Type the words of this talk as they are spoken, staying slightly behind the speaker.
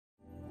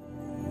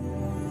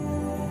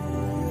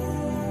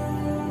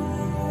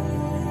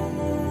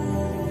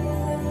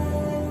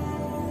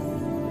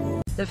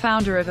The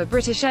founder of a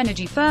British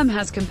energy firm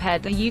has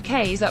compared the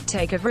UK's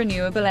uptake of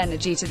renewable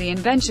energy to the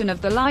invention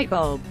of the light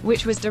bulb,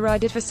 which was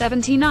derided for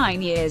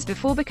 79 years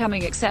before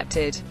becoming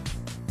accepted.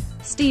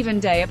 Stephen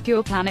Day of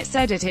Pure Planet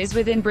said it is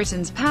within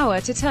Britain's power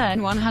to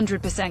turn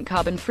 100%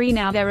 carbon-free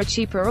now. There are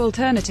cheaper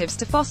alternatives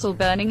to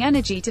fossil-burning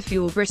energy to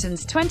fuel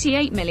Britain's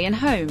 28 million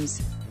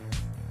homes.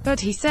 But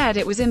he said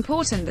it was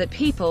important that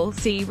people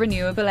see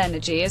renewable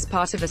energy as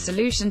part of a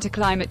solution to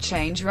climate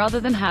change rather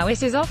than how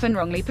it is often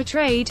wrongly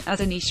portrayed, as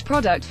a niche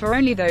product for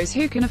only those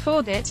who can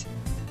afford it.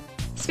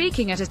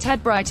 Speaking at a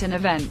TED Brighton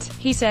event,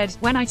 he said,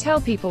 "When I tell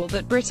people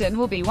that Britain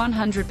will be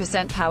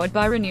 100% powered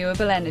by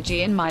renewable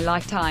energy in my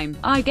lifetime,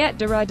 I get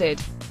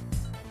derided.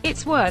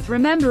 It's worth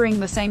remembering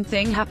the same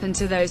thing happened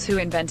to those who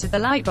invented the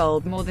light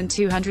bulb more than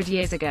 200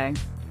 years ago."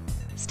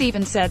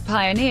 Stephen said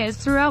pioneers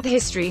throughout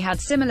history had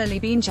similarly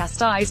been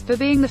chastised for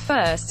being the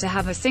first to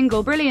have a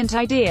single brilliant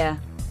idea.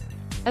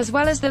 As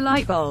well as the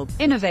light bulb,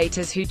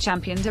 innovators who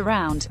championed a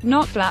round,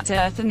 not flat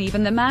Earth, and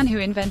even the man who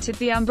invented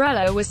the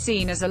umbrella was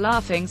seen as a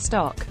laughing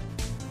stock.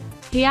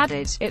 He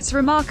added, "It's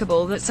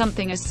remarkable that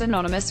something as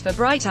synonymous for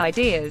bright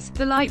ideas,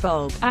 the light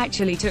bulb,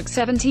 actually took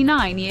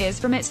 79 years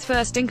from its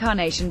first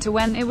incarnation to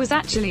when it was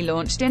actually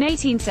launched in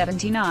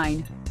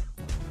 1879.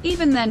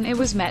 Even then it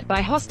was met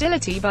by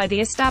hostility by the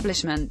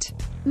establishment.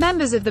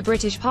 Members of the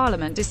British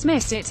Parliament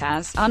dismissed it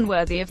as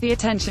unworthy of the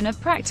attention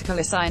of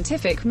practical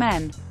scientific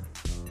men."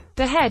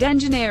 The head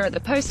engineer at the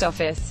post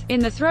office, in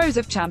the throes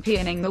of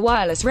championing the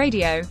wireless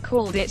radio,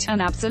 called it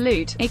an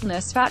absolute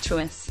ignis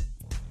fatuus.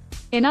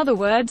 In other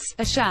words,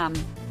 a sham.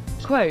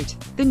 Quote,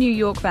 "The New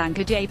York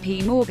banker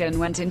J.P. Morgan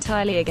went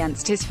entirely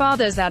against his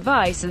father's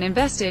advice and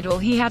invested all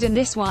he had in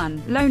this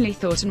one, lonely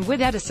thought, and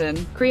with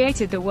Edison,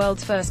 created the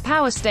world's first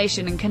power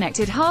station and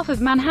connected half of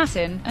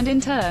Manhattan, and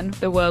in turn,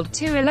 the world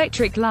to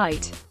electric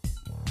light."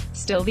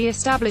 Still, the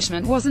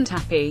establishment wasn't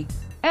happy.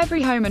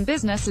 Every home and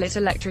business lit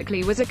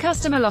electrically was a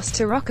customer lost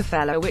to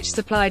Rockefeller, which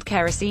supplied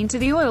kerosene to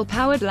the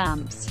oil-powered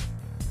lamps.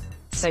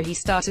 So he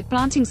started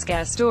planting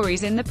scare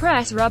stories in the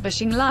press,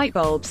 rubbishing light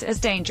bulbs as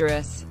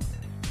dangerous,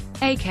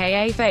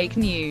 aka fake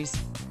news.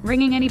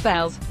 Ringing any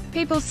bells?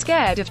 People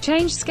scared of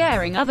change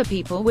scaring other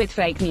people with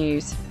fake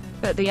news.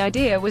 But the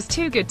idea was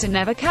too good to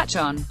never catch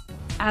on.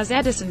 As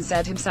Edison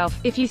said himself,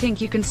 "If you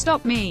think you can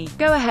stop me,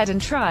 go ahead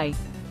and try.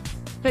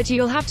 But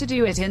you'll have to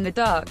do it in the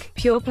dark."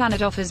 Pure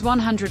Planet offers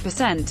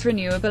 100%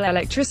 renewable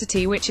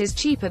electricity, which is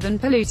cheaper than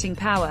polluting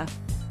power.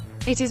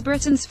 It is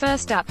Britain's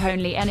first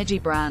app-only energy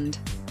brand.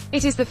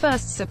 It is the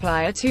first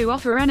supplier to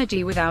offer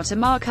energy without a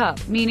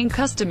markup, meaning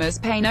customers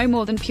pay no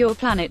more than Pure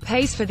Planet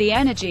pays for the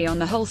energy on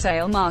the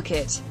wholesale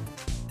market.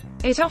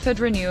 It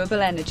offered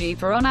renewable energy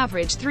for on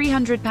average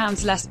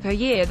 £300 less per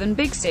year than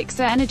Big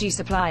Six energy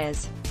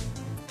suppliers.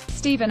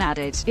 Stephen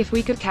added, "If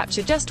we could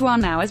capture just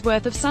 1 hour's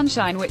worth of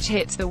sunshine which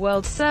hits the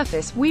world's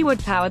surface, we would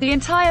power the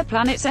entire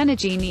planet's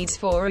energy needs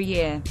for a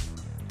year.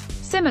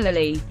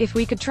 Similarly, if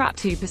we could trap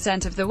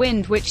 2% of the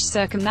wind which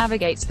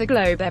circumnavigates the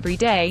globe every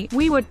day,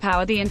 we would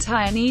power the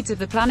entire needs of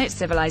the planet's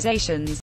civilizations."